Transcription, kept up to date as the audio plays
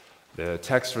The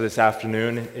text for this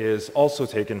afternoon is also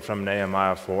taken from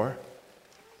Nehemiah 4.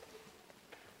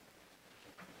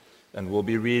 And we'll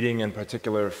be reading in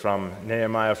particular from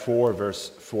Nehemiah 4, verse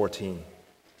 14.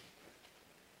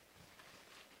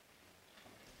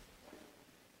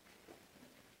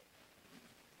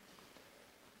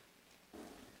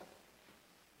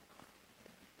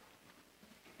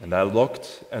 And I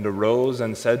looked and arose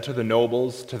and said to the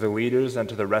nobles, to the leaders, and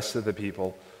to the rest of the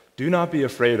people, "Do not be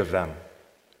afraid of them.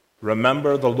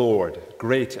 Remember the Lord,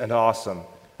 great and awesome,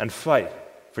 and fight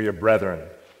for your brethren,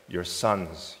 your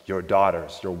sons, your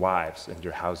daughters, your wives, and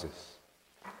your houses."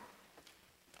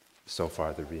 So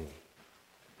far the reading.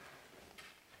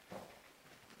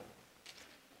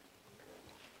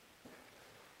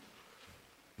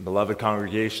 Beloved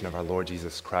congregation of our Lord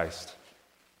Jesus Christ,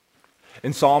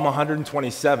 in Psalm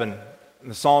 127,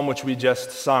 the psalm which we just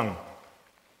sung,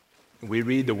 we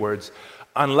read the words,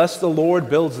 "Unless the Lord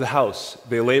builds the house,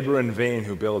 they labor in vain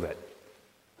who build it.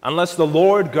 Unless the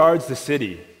Lord guards the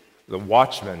city, the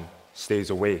watchman stays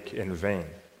awake in vain."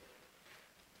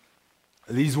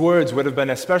 These words would have been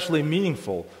especially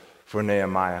meaningful for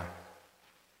Nehemiah.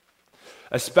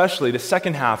 Especially the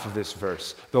second half of this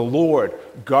verse, the Lord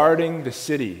guarding the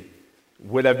city,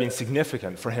 would have been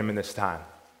significant for him in this time.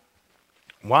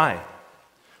 Why?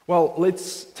 Well,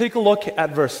 let's take a look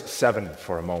at verse 7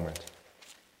 for a moment.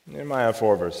 Nehemiah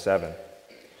 4, verse 7.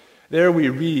 There we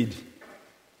read,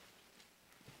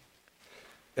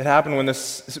 it happened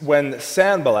when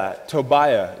Sanballat,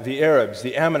 Tobiah, the Arabs,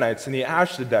 the Ammonites, and the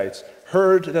Ashdodites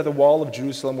heard that the wall of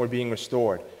Jerusalem were being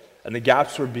restored, and the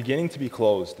gaps were beginning to be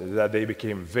closed, that they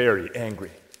became very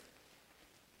angry.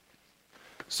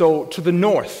 So to the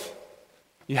north,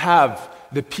 you have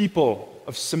the people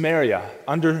of Samaria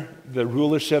under the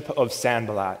rulership of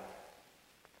Sanballat.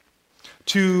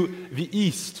 To the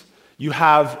east, you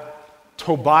have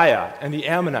Tobiah and the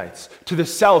Ammonites. To the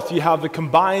south, you have the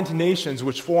combined nations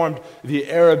which formed the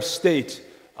Arab state,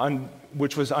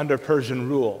 which was under Persian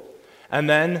rule. And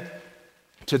then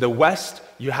to the west,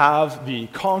 you have the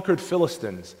conquered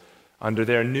Philistines under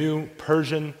their new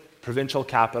Persian provincial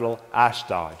capital,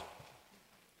 Ashdod.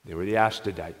 They were the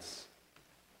Ashdodites.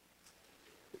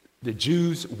 The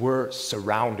Jews were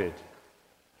surrounded.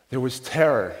 There was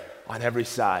terror on every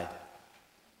side.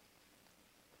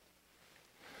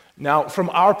 Now, from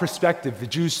our perspective, the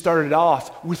Jews started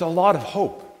off with a lot of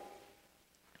hope,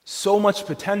 so much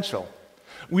potential.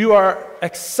 We are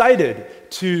excited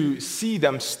to see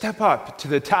them step up to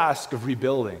the task of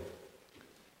rebuilding.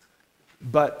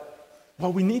 But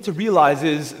what we need to realize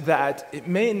is that it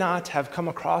may not have come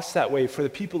across that way for the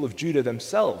people of Judah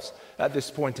themselves at this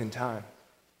point in time.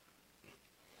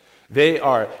 They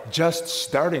are just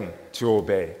starting to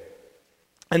obey.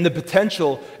 And the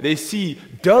potential they see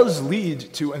does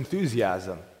lead to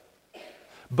enthusiasm.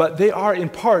 But they are in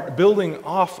part building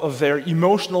off of their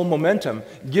emotional momentum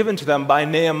given to them by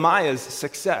Nehemiah's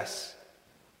success.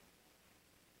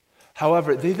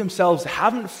 However, they themselves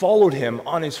haven't followed him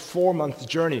on his 4-month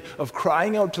journey of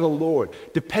crying out to the Lord,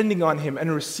 depending on him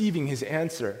and receiving his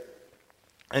answer.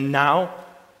 And now,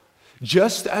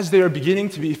 just as they are beginning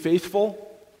to be faithful,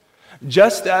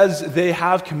 just as they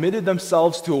have committed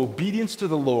themselves to obedience to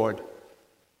the Lord,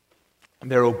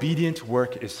 their obedient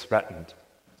work is threatened.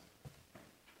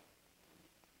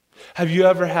 Have you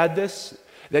ever had this?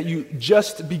 That you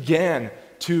just began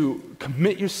to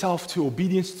commit yourself to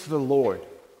obedience to the Lord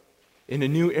in a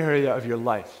new area of your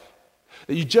life?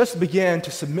 That you just began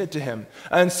to submit to Him,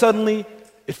 and suddenly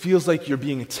it feels like you're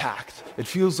being attacked. It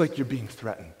feels like you're being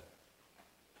threatened.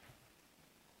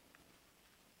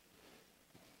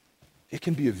 It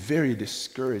can be a very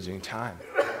discouraging time.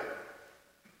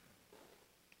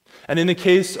 And in the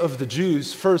case of the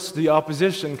Jews, first the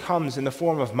opposition comes in the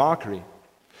form of mockery.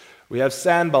 We have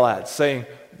Sanballat saying,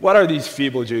 "What are these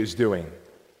feeble Jews doing?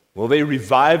 Will they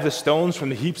revive the stones from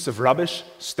the heaps of rubbish,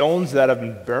 stones that have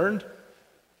been burned?"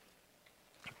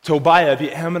 Tobiah,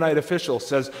 the Ammonite official,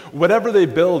 says, "Whatever they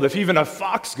build, if even a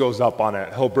fox goes up on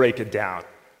it, he'll break it down."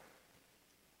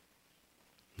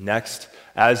 Next,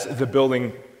 as the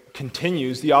building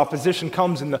continues, the opposition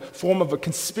comes in the form of a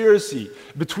conspiracy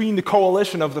between the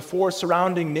coalition of the 4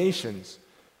 surrounding nations,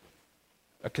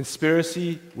 a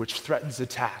conspiracy which threatens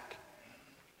attack.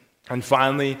 And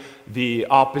finally, the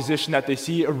opposition that they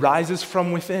see arises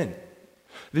from within.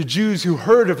 The Jews who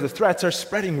heard of the threats are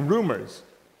spreading rumors.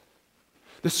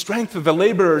 The strength of the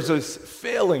laborers is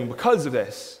failing because of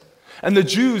this. And the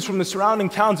Jews from the surrounding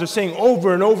towns are saying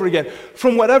over and over again,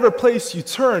 "From whatever place you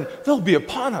turn, they'll be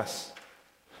upon us."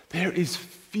 There is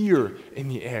fear in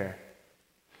the air.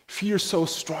 Fear so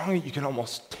strong that you can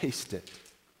almost taste it.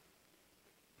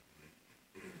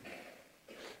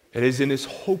 It is in this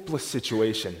hopeless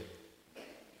situation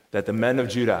that the men of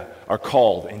Judah are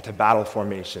called into battle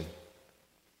formation.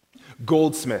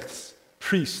 Goldsmiths,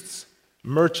 priests,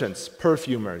 merchants,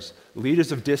 perfumers,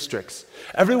 leaders of districts,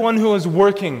 everyone who is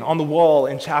working on the wall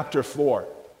in chapter 4,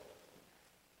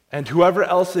 and whoever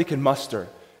else they can muster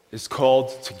is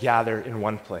called to gather in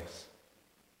one place.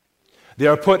 They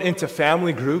are put into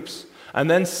family groups and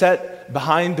then set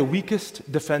behind the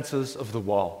weakest defenses of the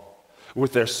wall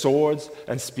with their swords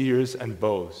and spears and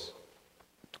bows.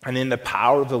 And in the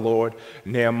power of the Lord,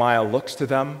 Nehemiah looks to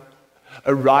them,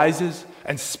 arises,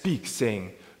 and speaks,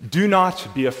 saying, "Do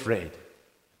not be afraid."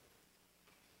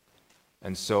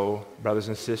 And so, brothers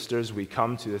and sisters, we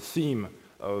come to the theme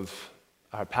of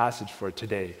our passage for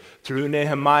today. Through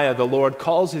Nehemiah, the Lord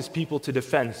calls his people to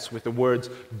defense with the words,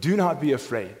 "Do not be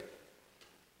afraid."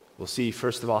 We'll see,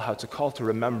 first of all, how to call to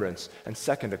remembrance, and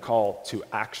second, a call to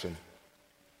action.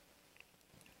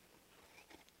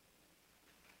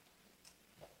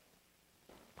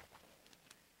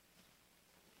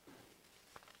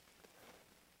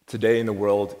 Today in the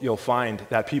world, you'll find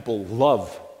that people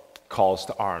love calls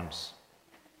to arms.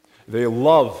 They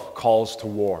love calls to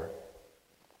war.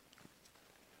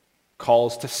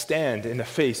 Calls to stand in the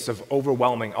face of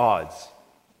overwhelming odds.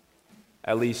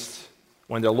 At least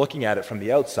when they're looking at it from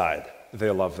the outside, they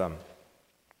love them.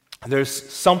 There's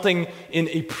something in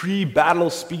a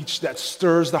pre-battle speech that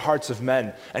stirs the hearts of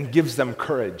men and gives them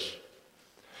courage.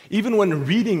 Even when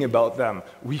reading about them,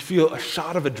 we feel a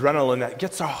shot of adrenaline that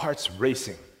gets our hearts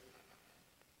racing.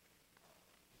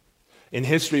 In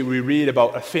history, we read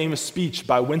about a famous speech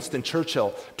by Winston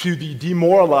Churchill to the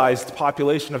demoralized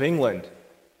population of England.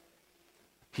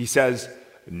 He says,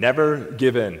 "Never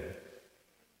give in.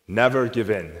 Never give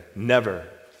in. Never,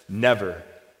 never,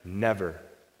 never,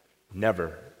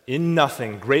 never. In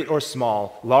nothing, great or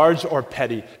small, large or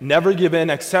petty, never give in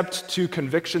except to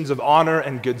convictions of honor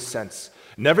and good sense.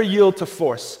 Never yield to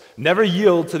force. Never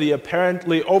yield to the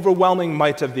apparently overwhelming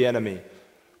might of the enemy.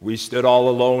 We stood all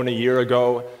alone a year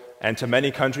ago, and to many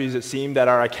countries it seemed that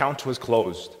our account was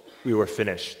closed. We were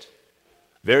finished.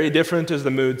 Very different is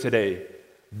the mood today.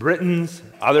 Britons,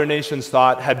 other nations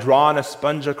thought, had drawn a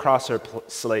sponge across our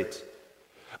slate.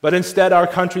 But instead our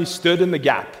country stood in the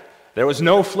gap. There was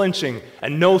no flinching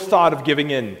and no thought of giving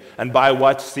in, and by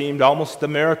what seemed almost a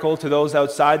miracle to those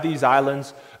outside these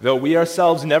islands, though we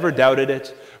ourselves never doubted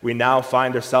it, we now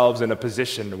find ourselves in a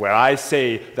position where I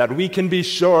say that we can be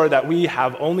sure that we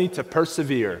have only to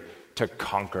persevere to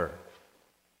conquer."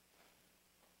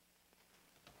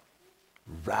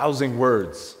 Rousing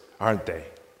words, aren't they?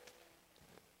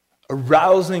 A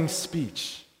rousing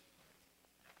speech.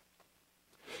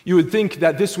 You would think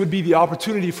that this would be the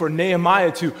opportunity for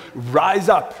Nehemiah to rise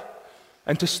up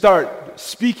and to start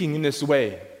speaking in this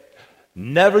way.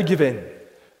 Never give in.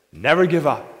 Never give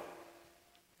up.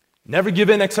 Never give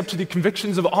in except to the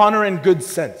convictions of honor and good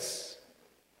sense.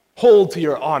 Hold to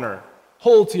your honor.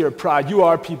 Hold to your pride. You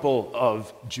are people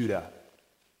of Judah.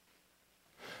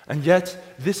 And yet,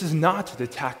 this is not the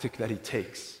tactic that he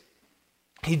takes.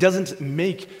 He doesn't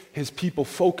make his people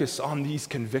focus on these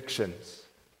convictions.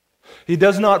 He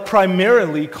does not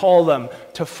primarily call them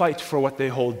to fight for what they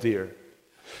hold dear.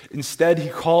 Instead, he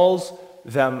calls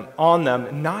on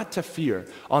them not to fear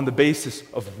on the basis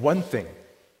of one thing.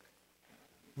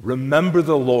 Remember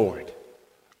the Lord,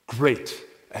 great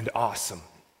and awesome.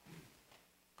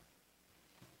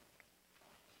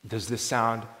 Does this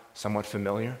sound somewhat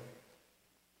familiar?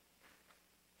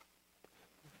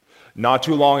 Not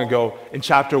too long ago, in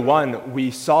chapter 1,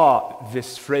 we saw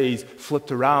this phrase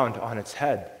flipped around on its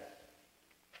head.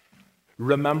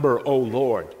 Remember, O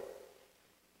Lord,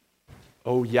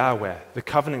 O Yahweh, the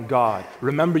covenant God,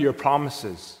 remember your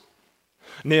promises.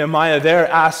 Nehemiah there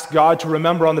asked God to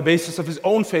remember on the basis of his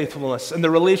own faithfulness and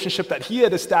the relationship that he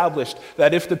had established,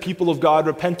 that if the people of God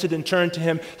repented and turned to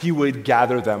him, he would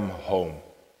gather them home.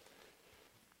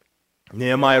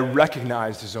 Nehemiah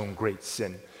recognized his own great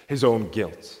sin, his own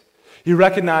guilt. He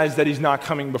recognized that he's not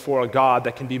coming before a God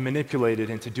that can be manipulated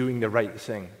into doing the right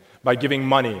thing by giving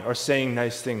money or saying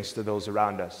nice things to those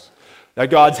around us.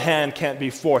 That God's hand can't be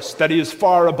forced, that he is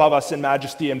far above us in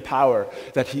majesty and power,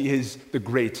 that he is the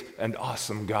great and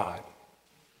awesome God.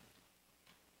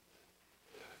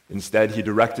 Instead, he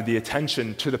directed the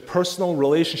attention to the personal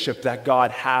relationship that God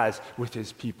has with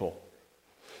his people.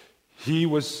 He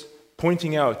was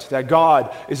pointing out that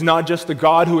God is not just the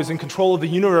God who is in control of the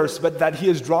universe, but that he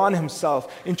has drawn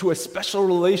himself into a special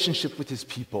relationship with his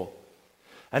people.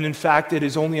 And in fact, it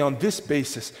is only on this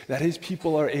basis that his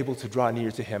people are able to draw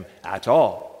near to him at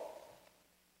all.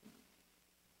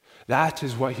 That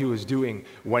is what he was doing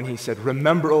when he said,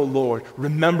 "Remember, O Lord,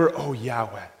 remember, O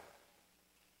Yahweh."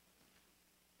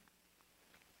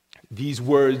 These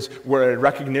words were a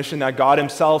recognition that God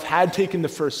himself had taken the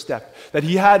first step, that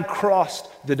he had crossed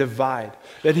the divide,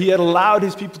 that he had allowed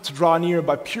his people to draw near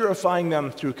by purifying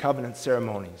them through covenant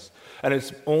ceremonies. And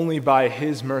it's only by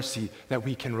his mercy that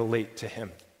we can relate to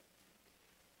him.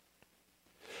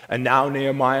 And now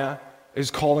Nehemiah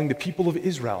is calling the people of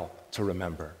Israel to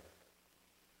remember.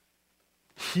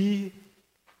 He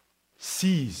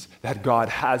sees that God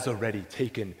has already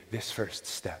taken this first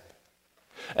step.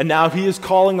 And now he is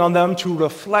calling on them to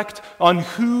reflect on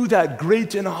who that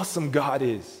great and awesome God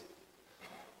is.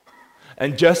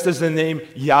 And just as the name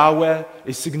Yahweh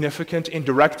is significant in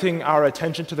directing our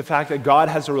attention to the fact that God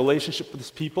has a relationship with his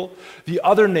people, the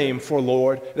other name for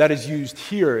Lord that is used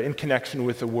here in connection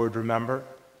with the word remember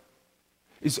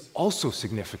is also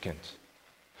significant.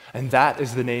 And that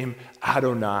is the name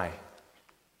Adonai.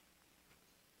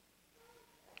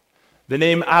 The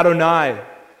name Adonai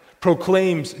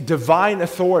proclaims divine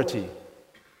authority.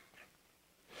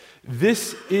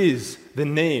 This is the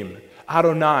name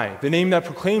Adonai, the name that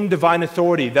proclaimed divine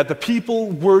authority that the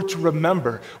people were to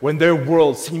remember when their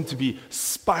world seemed to be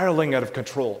spiraling out of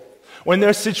control, when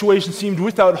their situation seemed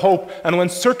without hope, and when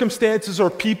circumstances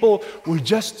or people were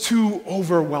just too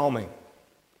overwhelming.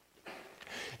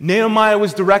 Nehemiah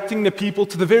was directing the people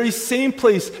to the very same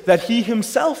place that he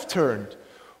himself turned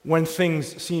when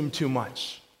things seemed too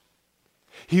much.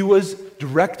 He was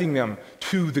directing them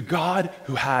to the God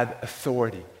who had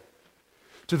authority,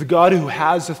 to the God who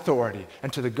has authority,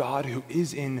 and to the God who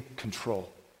is in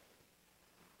control.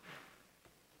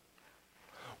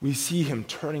 We see him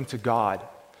turning to God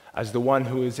as the one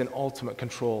who is in ultimate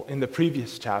control in the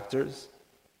previous chapters,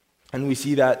 and we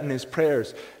see that in his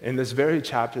prayers in this very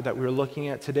chapter that we're looking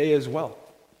at today as well.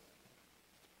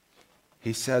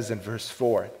 He says in verse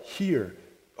 4, "Hear,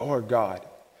 O our God,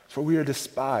 for we are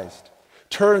despised.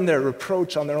 Turn their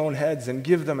reproach on their own heads and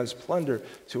give them as plunder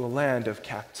to a land of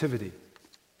captivity.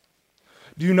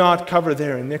 Do not cover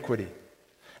their iniquity,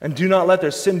 and do not let their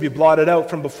sin be blotted out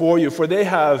from before you, for they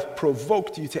have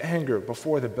provoked you to anger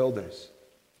before the builders."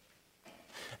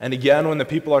 And again, when the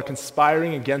people are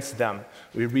conspiring against them,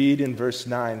 we read in verse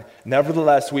 9,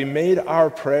 "Nevertheless, we made our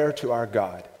prayer to our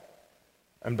God,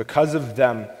 and because of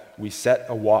them we set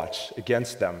a watch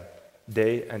against them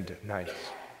day and night."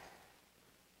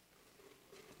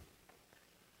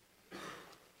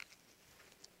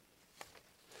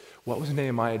 What was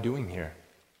Nehemiah doing here?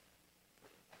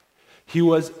 He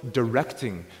was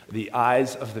directing the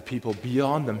eyes of the people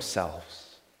beyond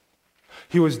themselves.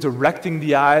 He was directing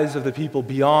the eyes of the people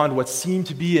beyond what seemed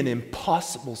to be an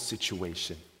impossible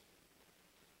situation.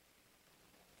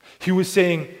 He was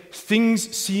saying,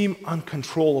 things seem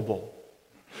uncontrollable,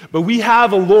 but we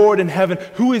have a Lord in heaven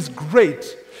who is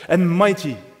great and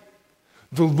mighty.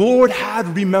 The Lord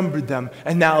had remembered them,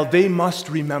 and now they must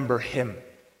remember him.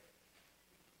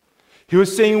 He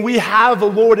was saying, we have a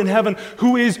Lord in heaven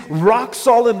who is rock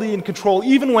solidly in control,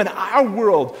 even when our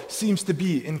world seems to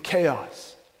be in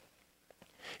chaos.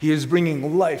 He is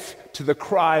bringing life to the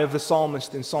cry of the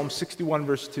psalmist in Psalm 61,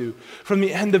 verse 2. "From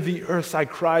the end of the earth I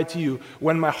cry to you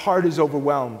when my heart is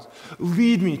overwhelmed.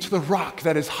 Lead me to the rock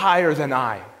that is higher than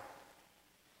I."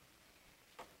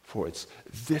 For it's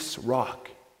this rock,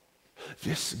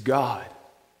 this God,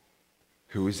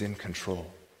 who is in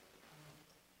control.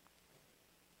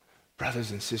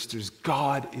 Brothers and sisters,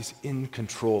 God is in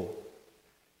control.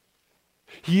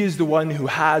 He is the one who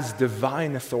has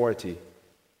divine authority.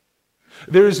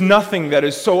 There is nothing that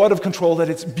is so out of control that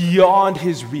it's beyond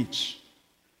his reach.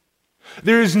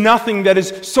 There is nothing that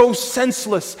is so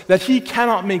senseless that he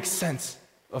cannot make sense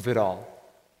of it all.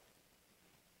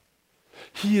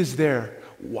 He is there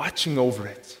watching over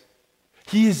it.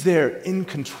 He is there in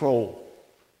control.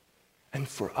 And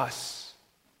for us,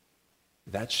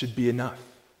 that should be enough.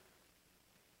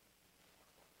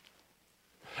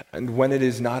 And when it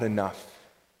is not enough,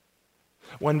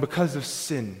 when because of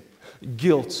sin,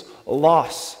 guilt,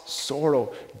 loss,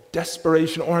 sorrow,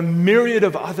 desperation, or a myriad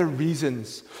of other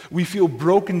reasons, we feel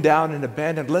broken down and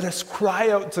abandoned, let us cry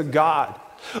out to God.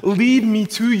 Lead me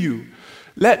to you.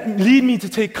 Lead me to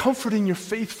take comfort in your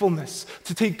faithfulness,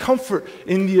 to take comfort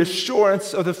in the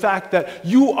assurance of the fact that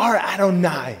you are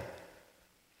Adonai,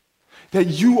 that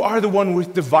you are the one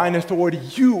with divine authority,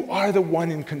 you are the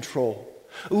one in control.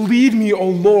 Lead me, O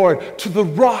Lord, to the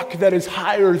rock that is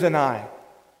higher than I.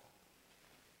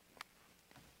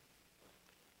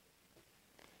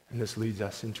 And this leads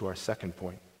us into our second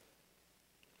point.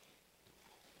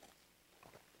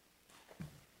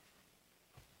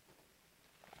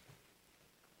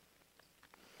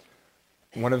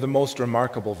 One of the most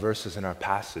remarkable verses in our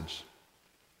passage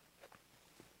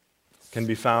can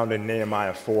be found in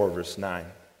Nehemiah 4, verse 9.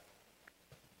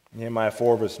 Nehemiah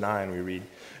 4, verse 9, we read,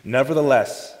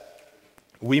 "Nevertheless,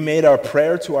 we made our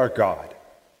prayer to our God,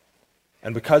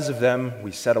 and because of them,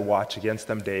 we set a watch against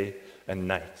them day and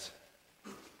night."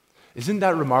 Isn't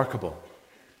that remarkable?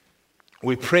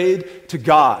 We prayed to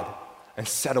God and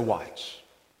set a watch.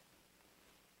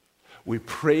 We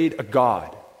prayed to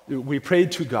God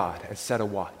and set a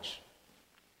watch.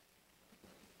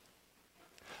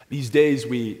 These days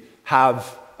we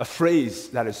have a phrase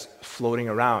that is floating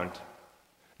around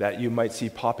that you might see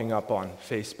popping up on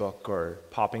Facebook or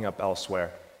popping up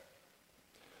elsewhere.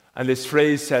 And this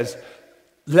phrase says,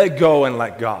 "Let go and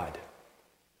let God."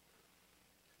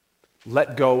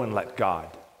 Let go and let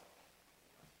God.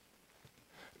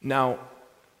 Now,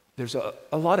 there's a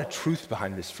lot of truth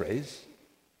behind this phrase.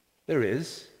 There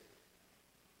is.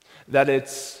 That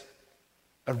it's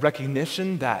a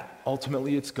recognition that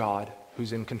ultimately it's God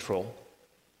who's in control.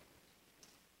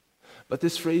 But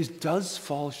this phrase does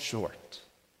fall short.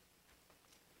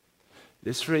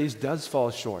 This phrase does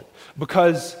fall short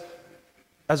because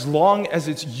as long as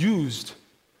it's used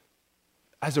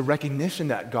as a recognition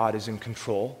that God is in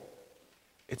control,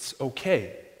 it's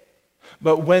okay.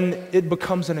 But when it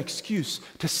becomes an excuse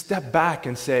to step back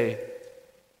and say,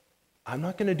 "I'm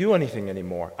not going to do anything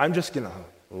anymore. I'm just going to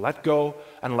let go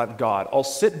and let God. I'll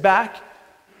sit back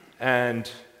and,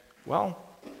 well,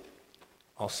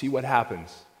 I'll see what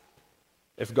happens.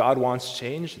 If God wants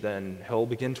change, then He'll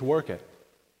begin to work it."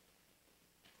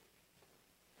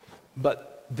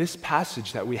 But this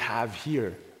passage that we have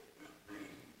here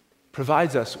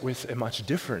provides us with a much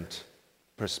different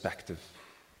perspective.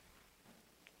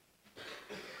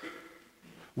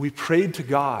 We prayed to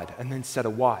God and then set a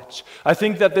watch. I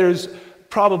think that there's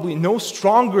probably no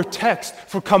stronger text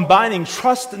for combining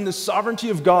trust in the sovereignty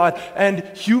of God and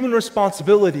human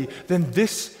responsibility than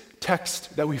this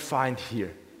text that we find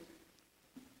here.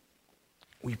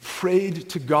 We prayed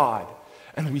to God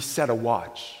and we set a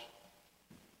watch.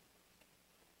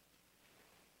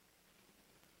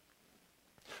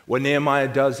 What Nehemiah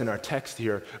does in our text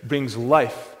here brings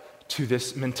life to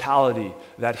this mentality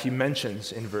that he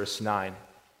mentions in verse 9.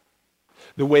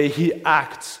 The way he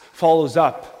acts follows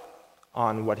up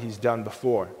on what he's done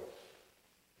before.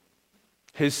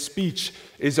 His speech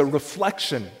is a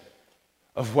reflection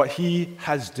of what he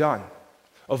has done,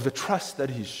 of the trust that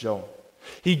he's shown.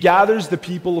 He gathers the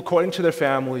people according to their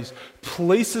families,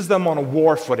 places them on a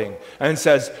war footing, and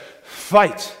says,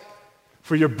 "Fight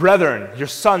for your brethren, your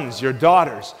sons, your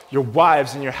daughters, your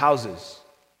wives, and your houses."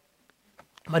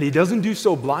 But he doesn't do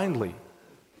so blindly.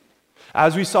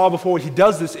 As we saw before, he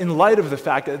does this in light of the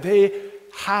fact that they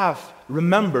have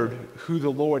remembered who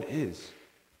the Lord is.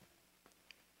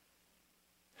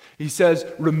 He says,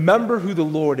 remember who the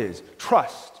Lord is,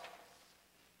 trust,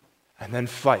 and then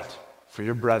fight for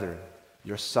your brethren,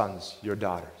 your sons, your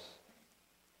daughters.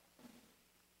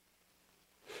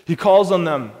 He calls on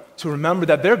them to remember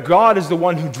that their God is the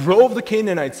one who drove the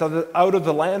Canaanites out of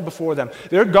the land before them.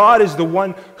 Their God is the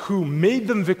one who made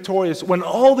them victorious when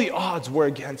all the odds were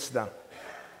against them.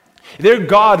 Their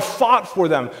God fought for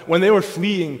them when they were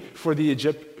fleeing from the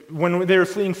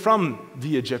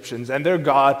Egyptians, and their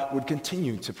God would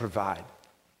continue to provide.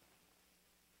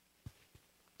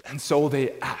 And so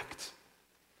they act.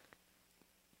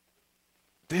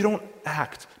 They don't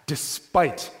act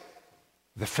despite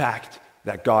the fact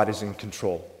that God is in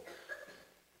control.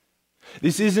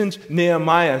 This isn't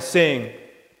Nehemiah saying,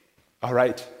 "All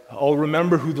right, I'll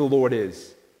remember who the Lord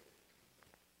is.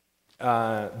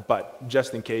 But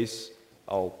just in case,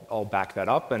 I'll back that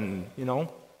up and,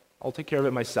 I'll take care of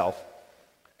it myself.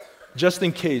 Just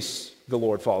in case the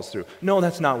Lord falls through." No,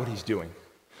 that's not what he's doing.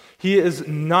 He is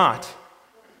not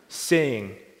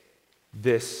saying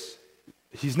this.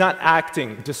 He's not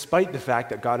acting despite the fact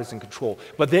that God is in control,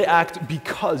 but they act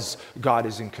because God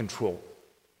is in control.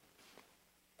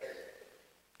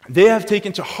 They have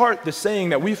taken to heart the saying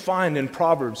that we find in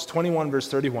Proverbs 21, verse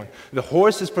 31. "The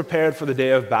horse is prepared for the day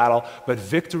of battle, but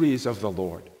victory is of the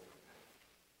Lord."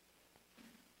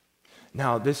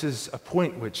 Now, this is a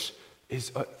point which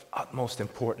is of utmost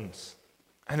importance,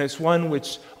 and it's one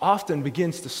which often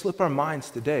begins to slip our minds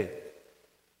today.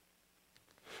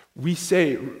 We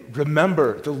say,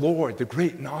 remember the Lord, the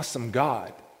great and awesome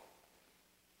God.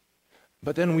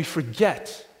 But then we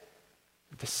forget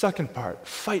the second part,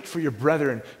 fight for your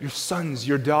brethren, your sons,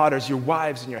 your daughters, your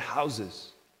wives, and your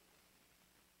houses.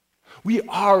 We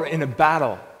are in a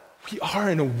battle. We are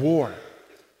in a war.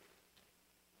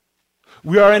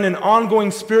 We are in an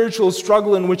ongoing spiritual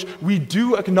struggle in which we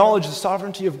do acknowledge the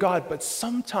sovereignty of God, but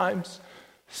sometimes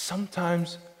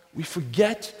we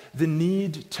forget the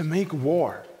need to make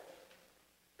war.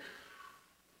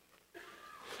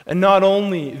 And not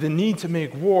only the need to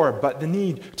make war, but the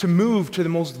need to move to the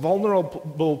most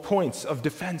vulnerable points of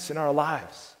defense in our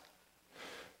lives.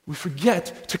 We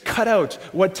forget to cut out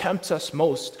what tempts us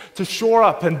most, to shore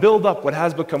up and build up what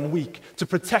has become weak, to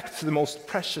protect the most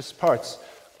precious parts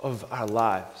of our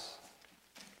lives.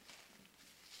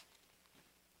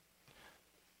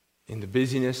 In the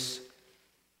busyness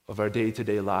of our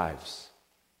day-to-day lives,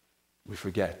 we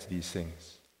forget these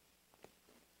things.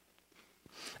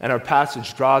 And our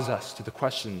passage draws us to the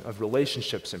question of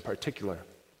relationships in particular.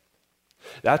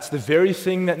 That's the very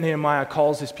thing that Nehemiah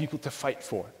calls his people to fight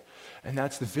for. And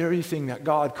that's the very thing that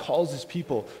God calls his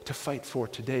people to fight for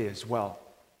today as well.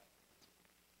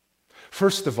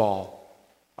 First of all,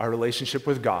 our relationship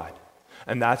with God.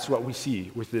 And that's what we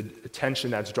see with the attention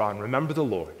that's drawn. Remember the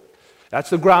Lord. That's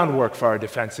the groundwork for our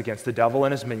defense against the devil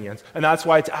and his minions. And that's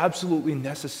why it's absolutely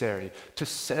necessary to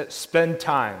spend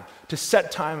time, to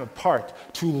set time apart,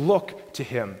 to look to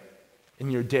him in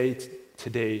your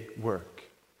day-to-day work.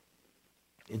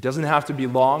 It doesn't have to be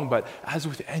long, but as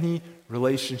with any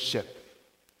relationship,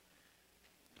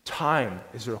 time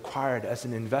is required as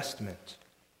an investment.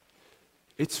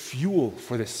 It's fuel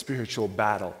for this spiritual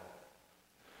battle.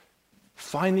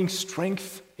 Finding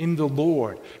strength in the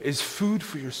Lord is food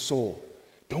for your soul.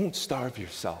 Don't starve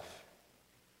yourself.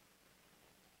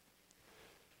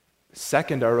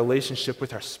 Second, our relationship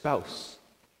with our spouse.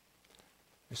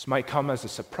 This might come as a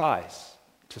surprise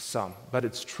to some, but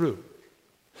it's true.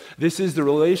 This is the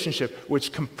relationship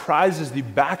which comprises the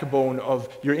backbone of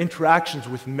your interactions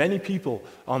with many people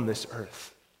on this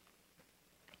earth.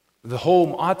 The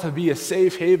home ought to be a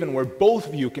safe haven where both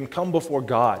of you can come before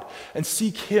God and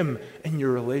seek him in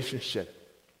your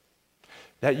relationship.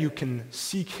 That you can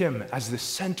seek him as the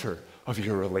center of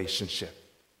your relationship.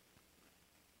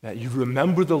 That you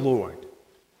remember the Lord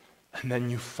and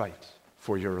then you fight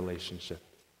for your relationship.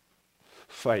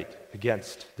 Fight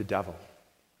against the devil.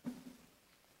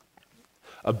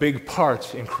 A big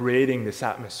part in creating this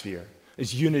atmosphere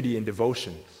is unity and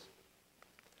devotions.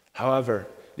 However,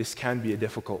 this can be a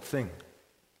difficult thing.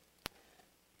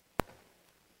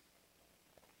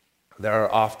 There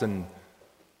are often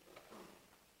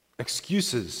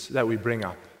excuses that we bring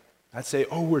up that say,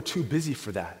 oh, we're too busy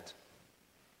for that.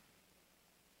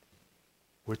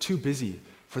 We're too busy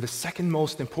for the second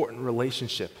most important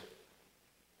relationship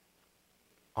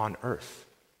on earth.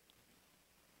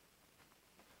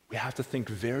 We have to think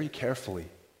very carefully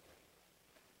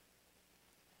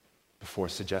before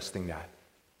suggesting that.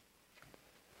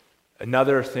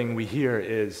 Another thing we hear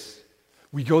is,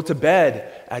 we go to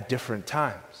bed at different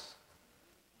times.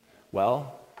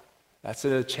 Well, that's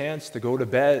a chance to go to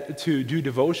bed, to do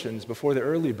devotions before the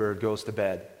early bird goes to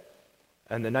bed,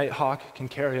 and the night hawk can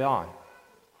carry on.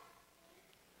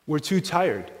 We're too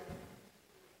tired.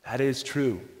 That is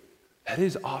true. That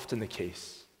is often the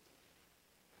case.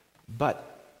 But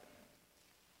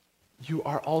you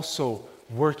are also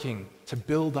working to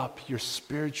build up your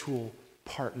spiritual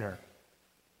partner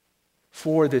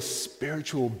for this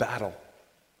spiritual battle,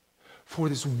 for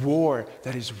this war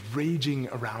that is raging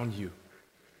around you.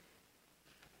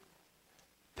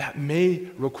 That may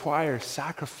require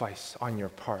sacrifice on your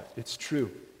part. It's true.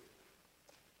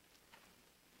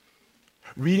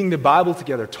 Reading the Bible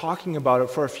together, talking about it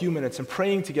for a few minutes, and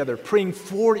praying together, praying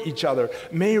for each other,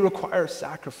 may require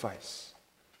sacrifice.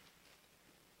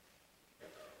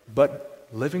 But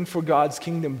living for God's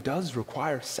kingdom does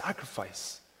require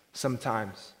sacrifice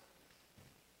sometimes.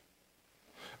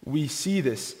 We see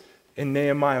this in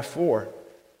Nehemiah 4.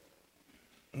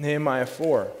 Nehemiah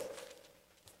 4,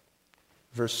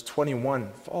 verse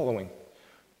 21 following.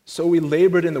 So we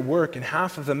labored in the work, and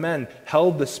half of the men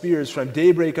held the spears from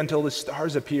daybreak until the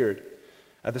stars appeared.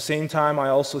 At the same time, I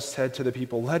also said to the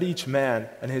people, let each man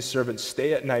and his servant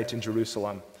stay at night in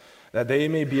Jerusalem, that they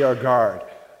may be our guard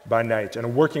by night and a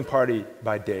working party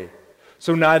by day.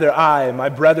 So neither I, my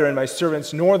brethren, my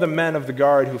servants, nor the men of the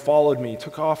guard who followed me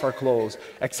took off our clothes,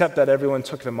 except that everyone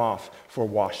took them off for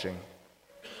washing.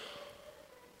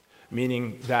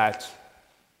 Meaning that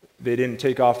they didn't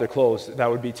take off their clothes.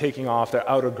 That would be taking off their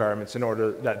outer garments in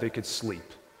order that they could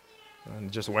sleep,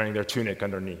 and just wearing their tunic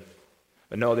underneath.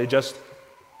 But no, they just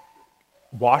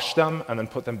washed them and then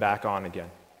put them back on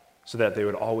again so that they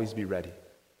would always be ready.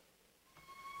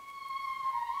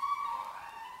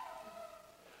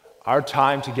 Our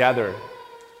time together,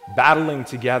 battling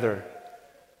together,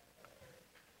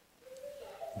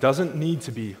 doesn't need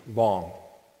to be long,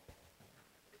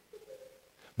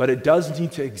 but it does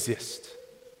need to exist.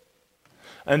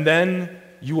 And then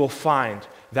you will find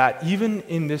that even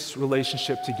in this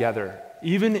relationship together,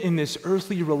 even in this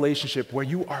earthly relationship where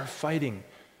you are fighting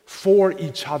for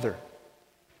each other,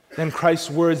 then Christ's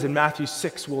words in Matthew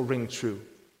 6 will ring true.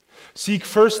 Seek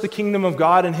first the kingdom of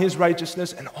God and his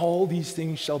righteousness, and all these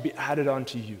things shall be added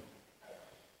unto you.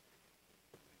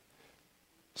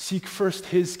 Seek first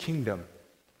his kingdom.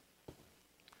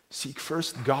 Seek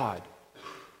first God,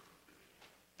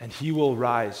 and he will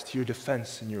rise to your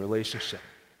defense in your relationship.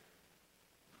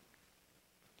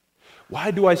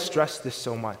 Why do I stress this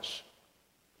so much?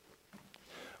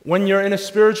 When you're in a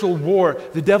spiritual war,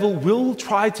 the devil will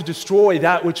try to destroy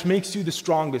that which makes you the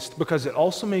strongest, because it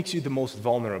also makes you the most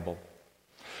vulnerable.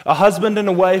 A husband and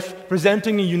a wife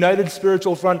presenting a united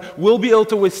spiritual front will be able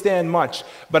to withstand much,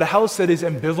 but a house that is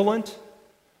ambivalent,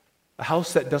 a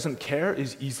house that doesn't care,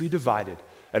 is easily divided,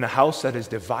 and a house that is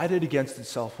divided against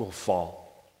itself will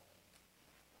fall.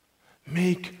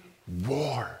 Make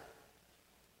war.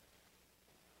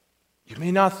 You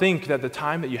may not think that the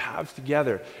time that you have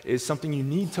together is something you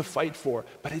need to fight for,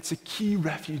 but it's a key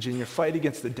refuge in your fight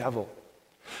against the devil.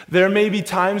 There may be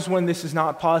times when this is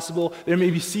not possible. There may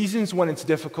be seasons when it's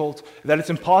difficult, that it's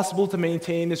impossible to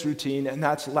maintain this routine, and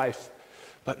that's life.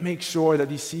 But make sure that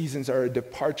these seasons are a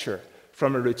departure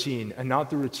from a routine and not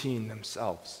the routine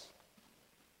themselves.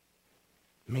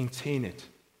 Maintain it.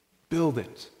 Build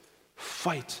it.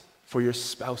 Fight for your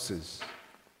spouses.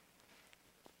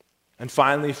 And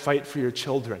finally, fight for your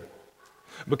children.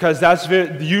 Because that's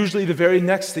usually the very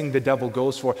next thing the devil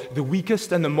goes for, the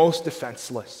weakest and the most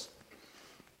defenseless.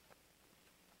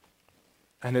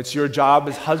 And it's your job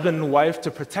as husband and wife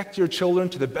to protect your children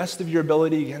to the best of your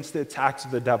ability against the attacks of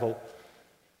the devil.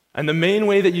 And the main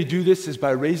way that you do this is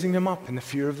by raising them up in the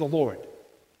fear of the Lord.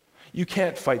 You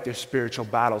can't fight their spiritual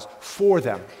battles for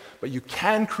them, but you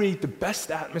can create the best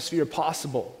atmosphere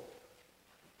possible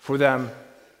for them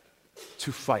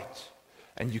to fight.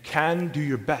 And you can do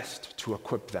your best to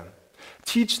equip them.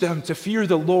 Teach them to fear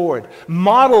the Lord.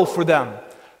 Model for them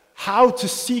how to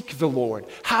seek the Lord,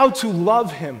 how to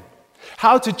love him,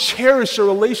 how to cherish a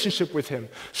relationship with him.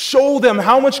 Show them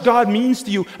how much God means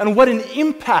to you and what an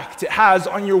impact it has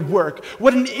on your work,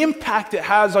 what an impact it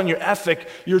has on your ethic,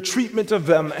 your treatment of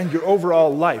them, and your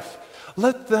overall life.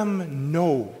 Let them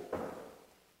know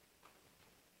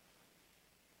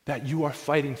that you are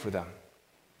fighting for them.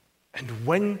 And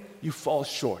when you fall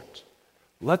short,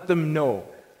 let them know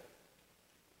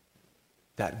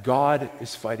that God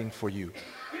is fighting for you.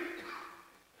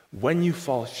 When you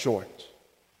fall short,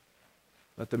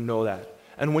 let them know that.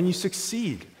 And when you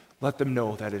succeed, let them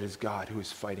know that it is God who is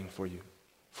fighting for you.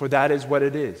 For that is what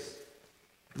it is.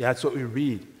 That's what we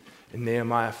read in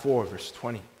Nehemiah 4, verse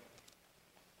 20.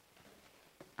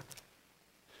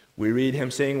 We read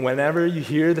him saying, "Whenever you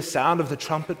hear the sound of the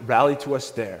trumpet, rally to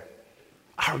us there.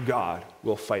 Our God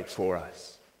will fight for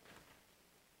us."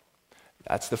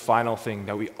 That's the final thing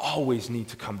that we always need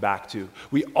to come back to.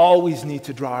 We always need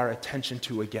to draw our attention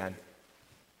to again.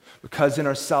 Because in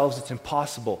ourselves, it's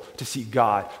impossible to seek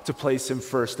God, to place him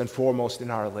first and foremost in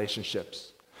our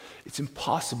relationships. It's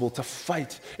impossible to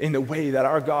fight in the way that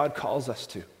our God calls us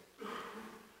to.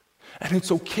 And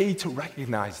it's okay to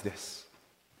recognize this.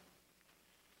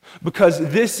 Because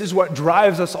this is what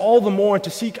drives us all the more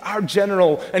to seek our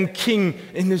general and king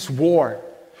in this war.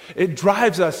 It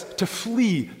drives us to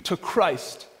flee to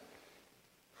Christ.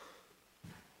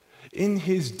 In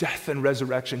his death and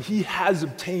resurrection, he has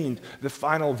obtained the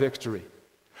final victory.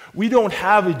 We don't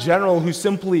have a general who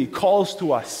simply calls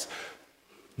to us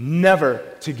never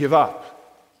to give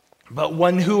up, but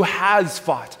one who has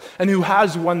fought and who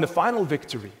has won the final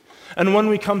victory. And when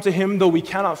we come to him, though we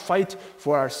cannot fight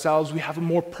for ourselves, we have a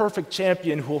more perfect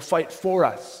champion who will fight for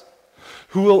us,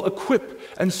 who will equip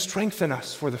and strengthen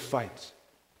us for the fight.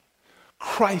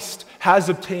 Christ has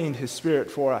obtained his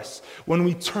Spirit for us. When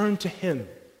we turn to him,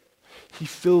 he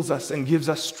fills us and gives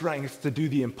us strength to do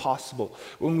the impossible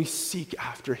when we seek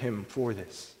after him for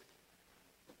this.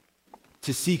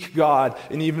 To seek God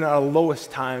in even our lowest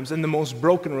times and the most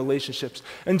broken relationships,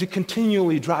 and to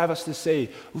continually drive us to say,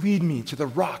 "Lead me to the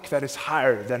rock that is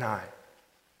higher than I."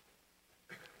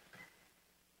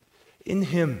 In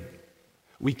him,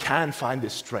 we can find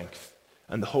this strength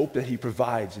and the hope that he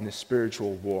provides in this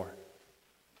spiritual war.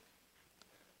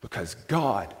 Because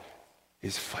God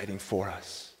is fighting for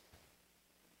us.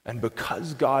 And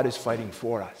because God is fighting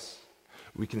for us,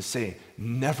 we can say,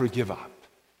 never give up.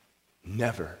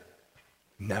 Never,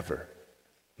 never,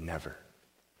 never.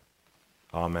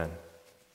 Amen.